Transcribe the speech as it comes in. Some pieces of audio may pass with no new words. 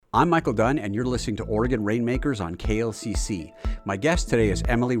I'm Michael Dunn, and you're listening to Oregon Rainmakers on KLCC. My guest today is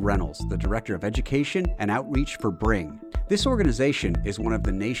Emily Reynolds, the Director of Education and Outreach for Bring. This organization is one of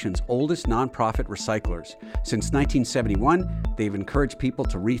the nation's oldest nonprofit recyclers. Since 1971, they've encouraged people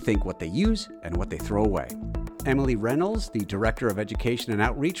to rethink what they use and what they throw away. Emily Reynolds, the Director of Education and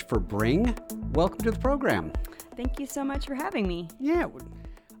Outreach for Bring. Welcome to the program. Thank you so much for having me. Yeah.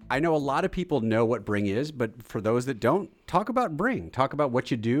 I know a lot of people know what Bring is, but for those that don't, talk about Bring. Talk about what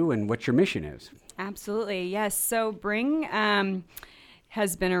you do and what your mission is. Absolutely, yes. So Bring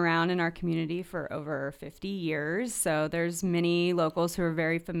has been around in our community for over 50 years. So there's many locals who are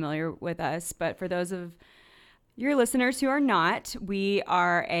very familiar with us. But for those of your listeners who are not, we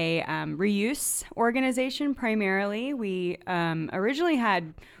are a reuse organization primarily. We originally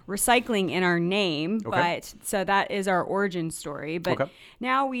had recycling in our name, but so that is our origin story. But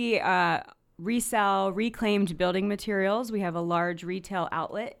now we resell reclaimed building materials. We have a large retail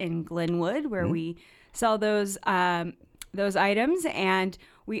outlet in Glenwood where we sell those items, and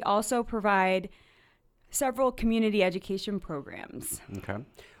we also provide several community education programs. Okay.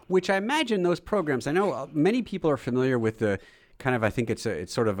 Which I imagine those programs, I know many people are familiar with the kind of, I think it's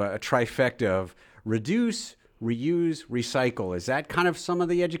sort of a trifecta of reduce, reuse, recycle. Is that kind of some of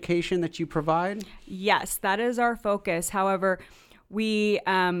the education that you provide? Yes, that is our focus. However, we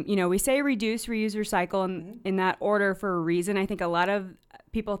say reduce, reuse, recycle in that order for a reason. I think a lot of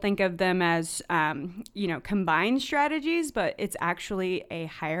people think of them as, combined strategies, but it's actually a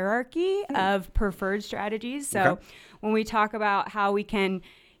hierarchy of preferred strategies. So when we talk about how we can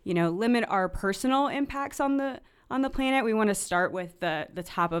limit our personal impacts on the planet, we want to start with the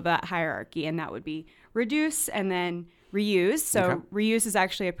top of that hierarchy, and that would be reduce and then reuse. So reuse is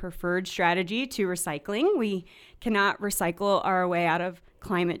actually a preferred strategy to recycling. We cannot recycle our way out of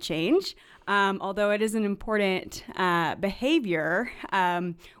climate change. Although it is an important behavior,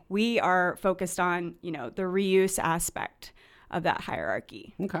 we are focused on, the reuse aspect of that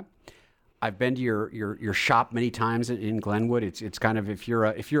hierarchy. Okay. I've been to your shop many times in Glenwood. It's kind of, if you're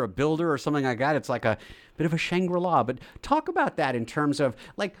a builder or something like that, it's like a bit of a Shangri-La. But talk about that in terms of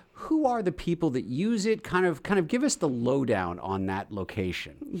like, who are the people that use it? Kind of give us the lowdown on that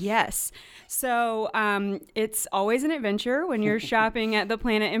location. Yes. So it's always an adventure when you're shopping at the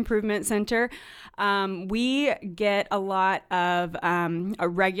Planet Improvement Center. We get a lot of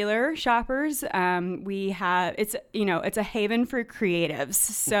regular shoppers. It's a haven for creatives.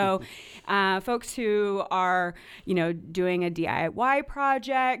 So folks who are, doing a DIY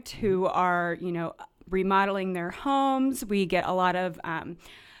project, who are, remodeling their homes. We get a lot of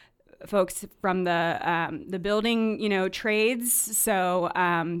folks from the building, trades. So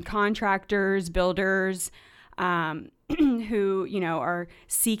contractors, builders, who, are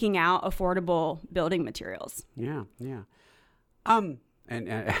seeking out affordable building materials. Yeah. And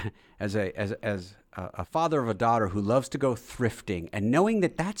as a father of a daughter who loves to go thrifting, and knowing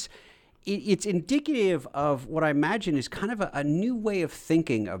that it's indicative of what I imagine is kind of a new way of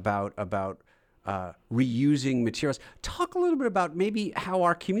thinking about reusing materials. Talk a little bit about maybe how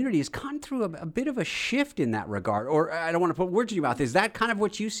our community has gone through a bit of a shift in that regard. Or I don't want to put words in your mouth. Is that kind of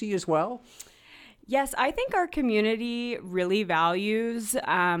what you see as well? Yes, I think our community really values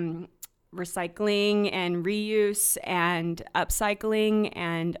recycling and reuse and upcycling,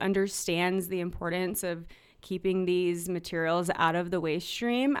 and understands the importance of keeping these materials out of the waste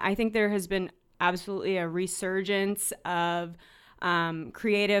stream. I think there has been absolutely a resurgence of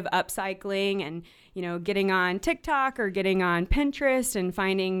creative upcycling and, getting on TikTok or getting on Pinterest and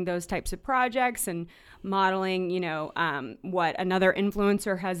finding those types of projects and modeling, what another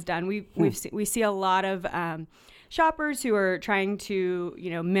influencer has done. We see a lot of shoppers who are trying to,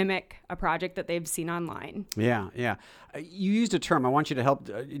 mimic a project that they've seen online. Yeah. You used a term. I want you to help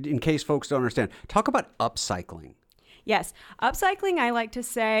in case folks don't understand. Talk about upcycling. Yes. Upcycling, I like to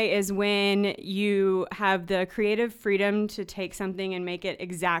say, is when you have the creative freedom to take something and make it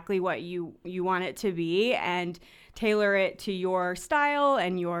exactly what you want it to be and tailor it to your style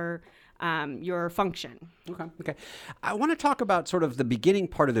and your function. Okay. I want to talk about sort of the beginning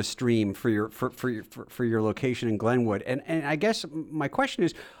part of the stream for your location in Glenwood. And I guess my question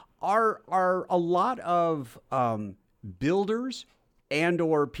is, are a lot of builders and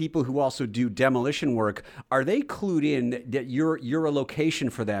or people who also do demolition work, are they clued in that you're a location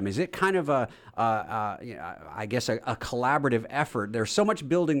for them? Is it kind of a collaborative effort? There's so much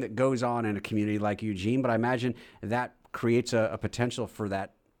building that goes on in a community like Eugene, but I imagine that creates a potential for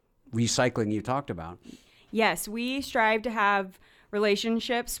that recycling you talked about. Yes, we strive to have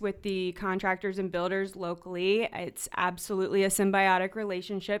relationships with the contractors and builders locally. It's absolutely a symbiotic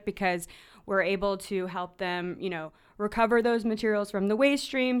relationship because we're able to help them, recover those materials from the waste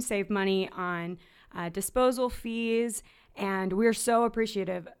stream, save money on disposal fees. And we're so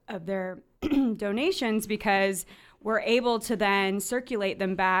appreciative of their donations because we're able to then circulate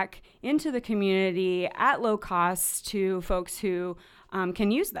them back into the community at low costs to folks who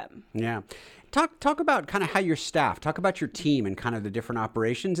can use them. Yeah. Talk about kind of how your staff, talk about your team and kind of the different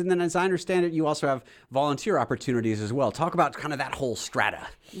operations. And then as I understand it, you also have volunteer opportunities as well. Talk about kind of that whole strata.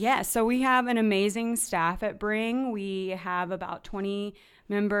 Yeah, so we have an amazing staff at Bring. We have about 20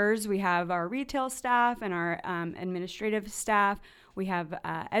 members. We have our retail staff and our administrative staff. We have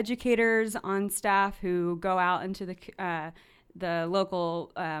educators on staff who go out into the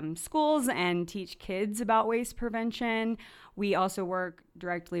local schools and teach kids about waste prevention. We also work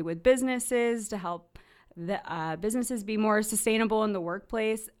directly with businesses to help the businesses be more sustainable in the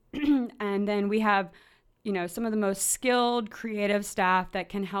workplace. And then we have, some of the most skilled, creative staff that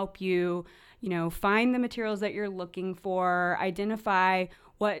can help you, find the materials that you're looking for, identify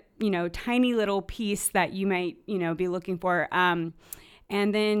what, tiny little piece that you might, be looking for. And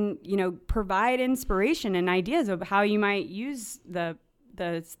then, provide inspiration and ideas of how you might use the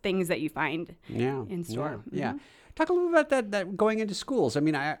things that you find in store. Yeah. Mm-hmm. Talk a little about that going into schools. I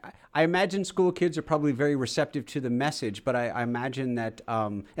mean, I imagine school kids are probably very receptive to the message, but I imagine that,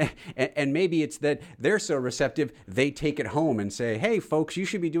 and maybe it's that they're so receptive, they take it home and say, hey, folks, you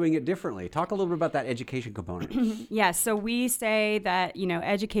should be doing it differently. Talk a little bit about that education component. Yeah, so we say that,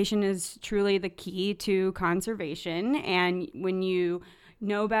 education is truly the key to conservation. And when you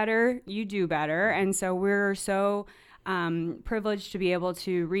know better, you do better. And so we're so privileged to be able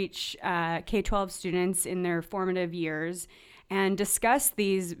to reach K-12 students in their formative years and discuss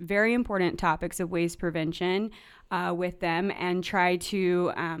these very important topics of waste prevention with them and try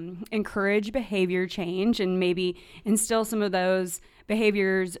to encourage behavior change and maybe instill some of those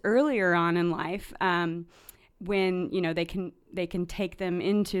behaviors earlier on in life when they can take them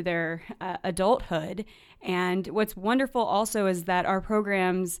into their adulthood. And what's wonderful also is that our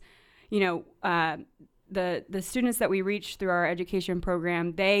programs, the students that we reach through our education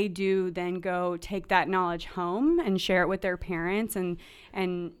program, they do then go take that knowledge home and share it with their parents and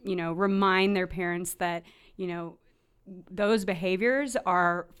remind their parents that, those behaviors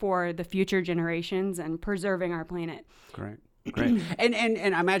are for the future generations and preserving our planet. Great.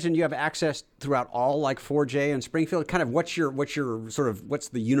 And I imagine you have access throughout all like 4J and Springfield. Kind of what's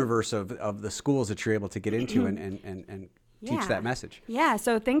the universe of the schools that you're able to get into and teach that message? Yeah,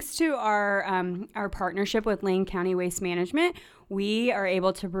 so thanks to our partnership with Lane County Waste Management, we are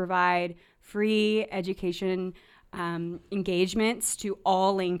able to provide free education engagements to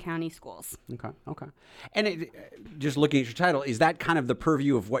all Lane County schools. Okay. And just looking at your title, is that kind of the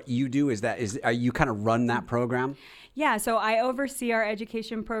purview of what you do? Are you kind of run that program? Yeah, so I oversee our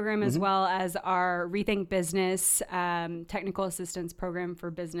education program as well as our Rethink Business technical assistance program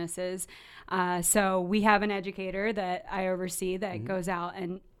for businesses. So we have an educator that I oversee that goes out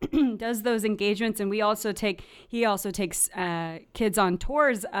and does those engagements, and he also takes kids on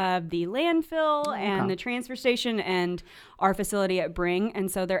tours of the landfill and the transfer station and our facility at Bring, and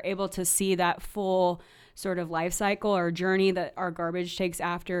so they're able to see that full sort of life cycle or journey that our garbage takes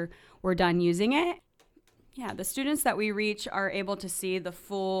after we're done using it. Yeah, the students that we reach are able to see the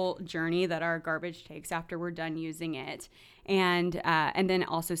full journey that our garbage takes after we're done using it, and then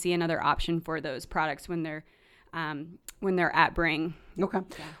also see another option for those products when they're at Bring. Okay.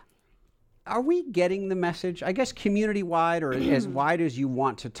 Yeah. Are we getting the message, I guess, community-wide or as wide as you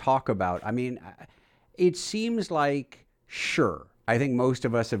want to talk about? I mean, it seems like, sure, I think most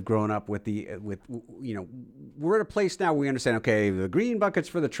of us have grown up with we're at a place now where we understand, okay, the green buckets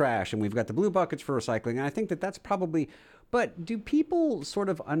for the trash and we've got the blue buckets for recycling. And I think that's probably, but do people sort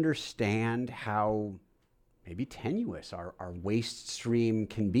of understand how maybe tenuous our waste stream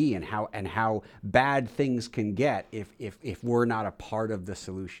can be and how bad things can get if we're not a part of the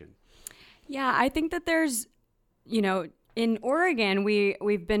solution? Yeah, I think that there's, in Oregon,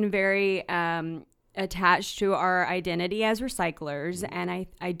 we've been very attached to our identity as recyclers. And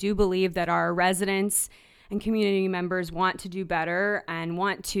I do believe that our residents and community members want to do better and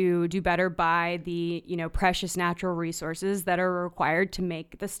want to do better by the, precious natural resources that are required to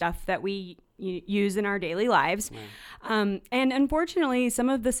make the stuff that we use in our daily lives. Yeah. And unfortunately, some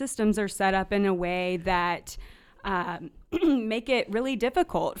of the systems are set up in a way that make it really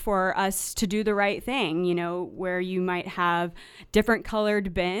difficult for us to do the right thing, where you might have different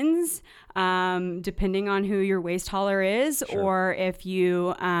colored bins, depending on who your waste hauler is, sure. Or if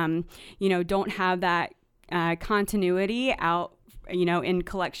you, don't have that continuity out, in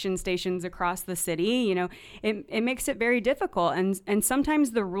collection stations across the city, it makes it very difficult. And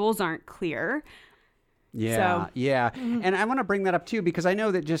sometimes the rules aren't clear. Yeah, yeah. And I want to bring that up too, because I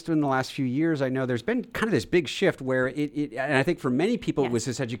know that just in the last few years, I know there's been kind of this big shift where and I think for many people, it was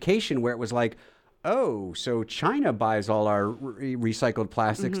this education where it was like, oh, so China buys all our recycled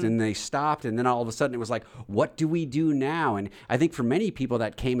plastics and they stopped. And then all of a sudden it was like, what do we do now? And I think for many people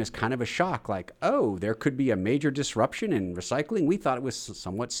that came as kind of a shock, like, oh, there could be a major disruption in recycling. We thought it was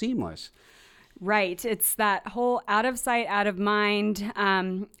somewhat seamless. Right. It's that whole out of sight, out of mind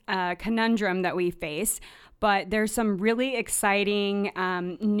conundrum that we face. But there's some really exciting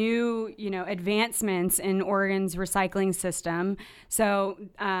new, advancements in Oregon's recycling system. So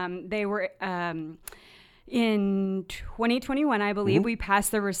they were in 2021, I believe, we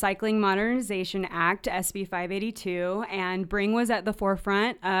passed the Recycling Modernization Act, SB 582, and Bring was at the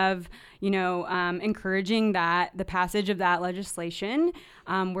forefront of, encouraging the passage of that legislation.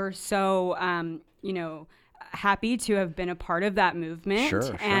 We're so, happy to have been a part of that movement.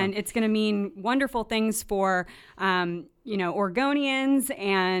 Sure. And it's going to mean wonderful things for, Oregonians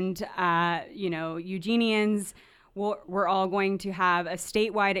and, Eugenians. We're all going to have a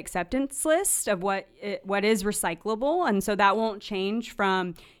statewide acceptance list of what is recyclable. And so that won't change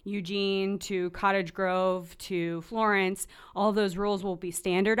from Eugene to Cottage Grove to Florence. All of those rules will be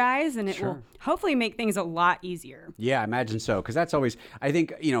standardized, and it will hopefully make things a lot easier. Yeah, I imagine so. Because that's always, I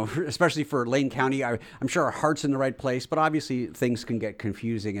think, especially for Lane County, I'm sure our heart's in the right place, but obviously things can get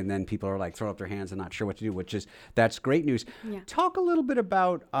confusing and then people are like throwing up their hands and not sure what to do, that's great news. Yeah. Talk a little bit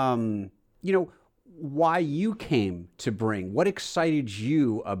about, why you came to Bring. What excited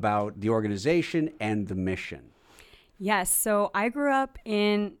you about the organization and the mission? Yes. So I grew up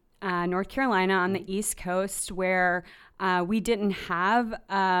in North Carolina on the East Coast, where we didn't have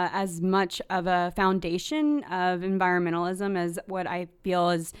as much of a foundation of environmentalism as what I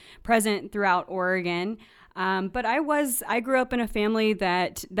feel is present throughout Oregon. But I grew up in a family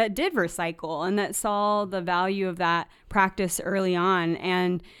that did recycle and that saw the value of that practice early on.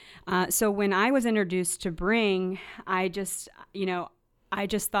 And so when I was introduced to Bring, I just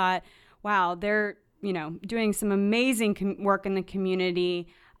thought, wow, they're, doing some amazing work in the community.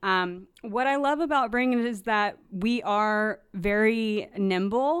 What I love about Bring is that we are very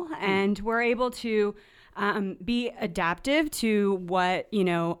nimble and we're able to be adaptive to what,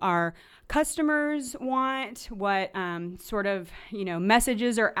 our customers want, what sort of,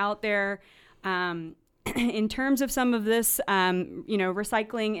 messages are out there. In terms of some of this,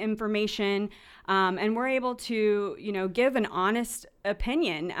 recycling information, and we're able to, give an honest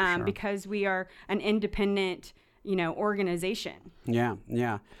opinion because we are an independent, organization. Yeah,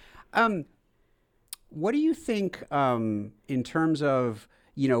 yeah. What do you think in terms of,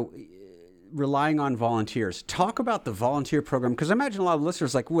 relying on volunteers? Talk about the volunteer program, because I imagine a lot of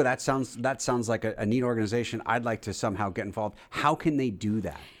listeners like, "Ooh, that sounds like a neat organization. I'd like to somehow get involved." How can they do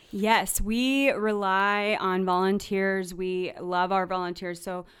that? Yes, we rely on volunteers. We love our volunteers.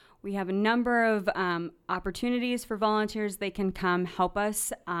 So we have a number of opportunities for volunteers. They can come help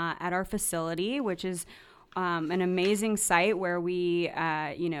us at our facility, which is an amazing site where we,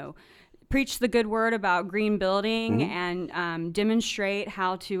 preach the good word about green building and demonstrate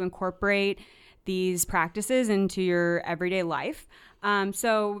how to incorporate these practices into your everyday life.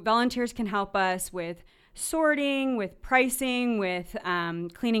 So volunteers can help us with sorting, with pricing, with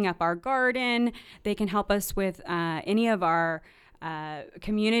cleaning up our garden. They can help us with any of our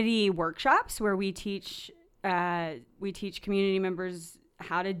community workshops where we teach community members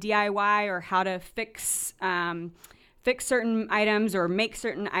how to DIY or how to fix certain items or make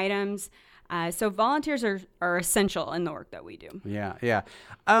certain items. So volunteers are essential in the work that we do. Yeah, yeah.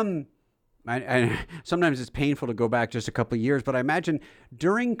 I sometimes it's painful to go back just a couple of years, but I imagine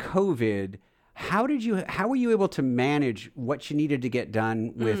during COVID, how were you able to manage what you needed to get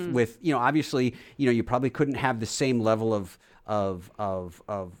done with obviously, you probably couldn't have the same level of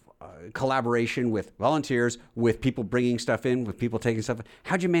collaboration with volunteers, with people bringing stuff in, with people taking stuff.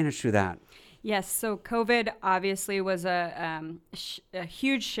 How'd you manage through that? Yes. So COVID obviously was a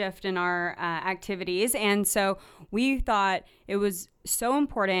huge shift in our activities. And so we thought it was so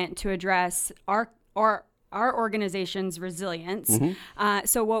important to address our organization's resilience.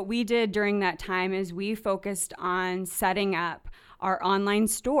 So what we did during that time is we focused on setting up our online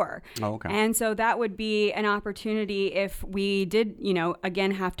store. Oh, okay. And so that would be an opportunity if we did, again,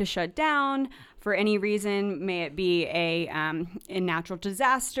 have to shut down for any reason, may it be a natural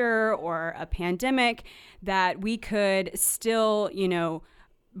disaster or a pandemic, that we could still,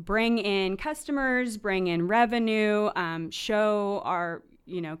 bring in customers, bring in revenue, show our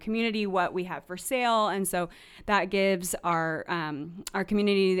community what we have for sale. And so that gives our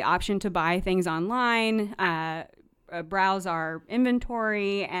community the option to buy things online, browse our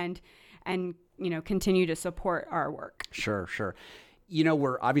inventory and continue to support our work. Sure.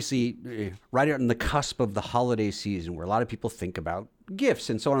 We're obviously right on the cusp of the holiday season where a lot of people think about gifts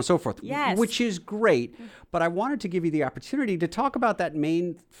and so on and so forth, yes. which is great. But I wanted to give you the opportunity to talk about that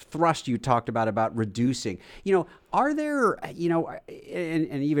main thrust you talked about reducing. Are there,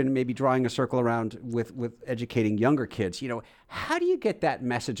 and even maybe drawing a circle around with educating younger kids, how do you get that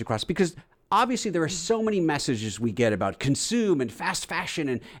message across? Because obviously, there are so many messages we get about consume and fast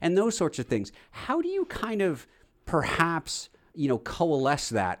fashion and those sorts of things. How do you kind of perhaps coalesce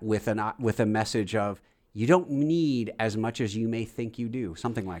that with a message of you don't need as much as you may think you do,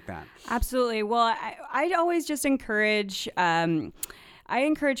 something like that? Absolutely. Well, I'd always just encourage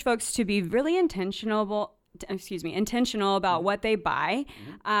folks to be really intentional about what they buy,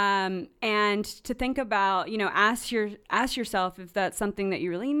 and to think about, ask yourself if that's something that you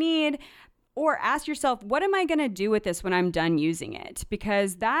really need. Or ask yourself, what am I going to do with this when I'm done using it?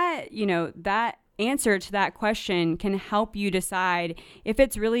 Because that answer to that question can help you decide if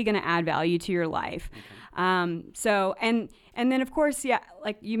it's really going to add value to your life. Okay. And then of course,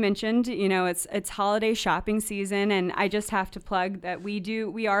 like you mentioned, it's holiday shopping season, and I just have to plug that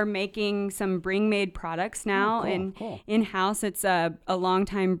we are making some Bring made products now in-house. It's a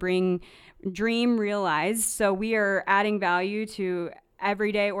longtime Bring dream realized. So we are adding value to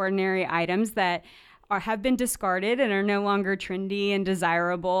everyday ordinary items that have been discarded and are no longer trendy and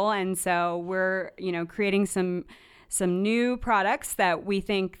desirable. And so we're, creating some new products that we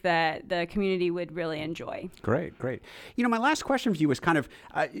think that the community would really enjoy. Great. My last question for you is kind of,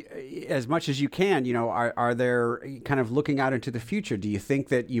 as much as you can, are there kind of looking out into the future? Do you think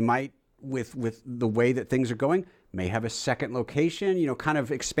that you might, with the way that things are going, may have a second location, kind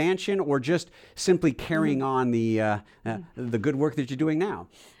of expansion, or just simply carrying on the good work that you're doing now?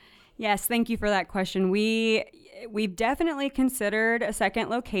 Yes, thank you for that question. We've definitely considered a second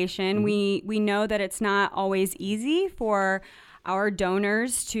location. We know that it's not always easy for our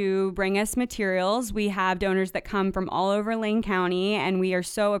donors to bring us materials. We have donors that come from all over Lane County, and we are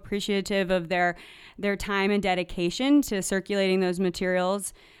so appreciative of their time and dedication to circulating those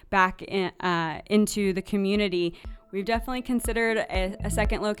materials back into the community. We've definitely considered a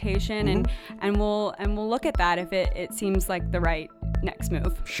second location, and we'll look at that if it seems like the right next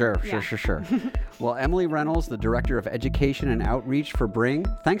move. Sure. Well, Emily Reynolds, the Director of Education and Outreach for Bring,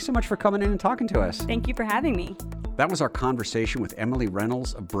 thanks so much for coming in and talking to us. Thank you for having me. That was our conversation with Emily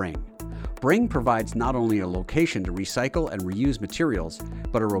Reynolds of Bring. Bring provides not only a location to recycle and reuse materials,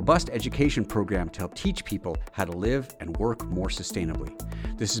 but a robust education program to help teach people how to live and work more sustainably.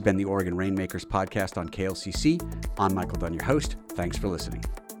 This has been the Oregon Rainmakers podcast on KLCC. I'm Michael Dunn, your host. Thanks for listening.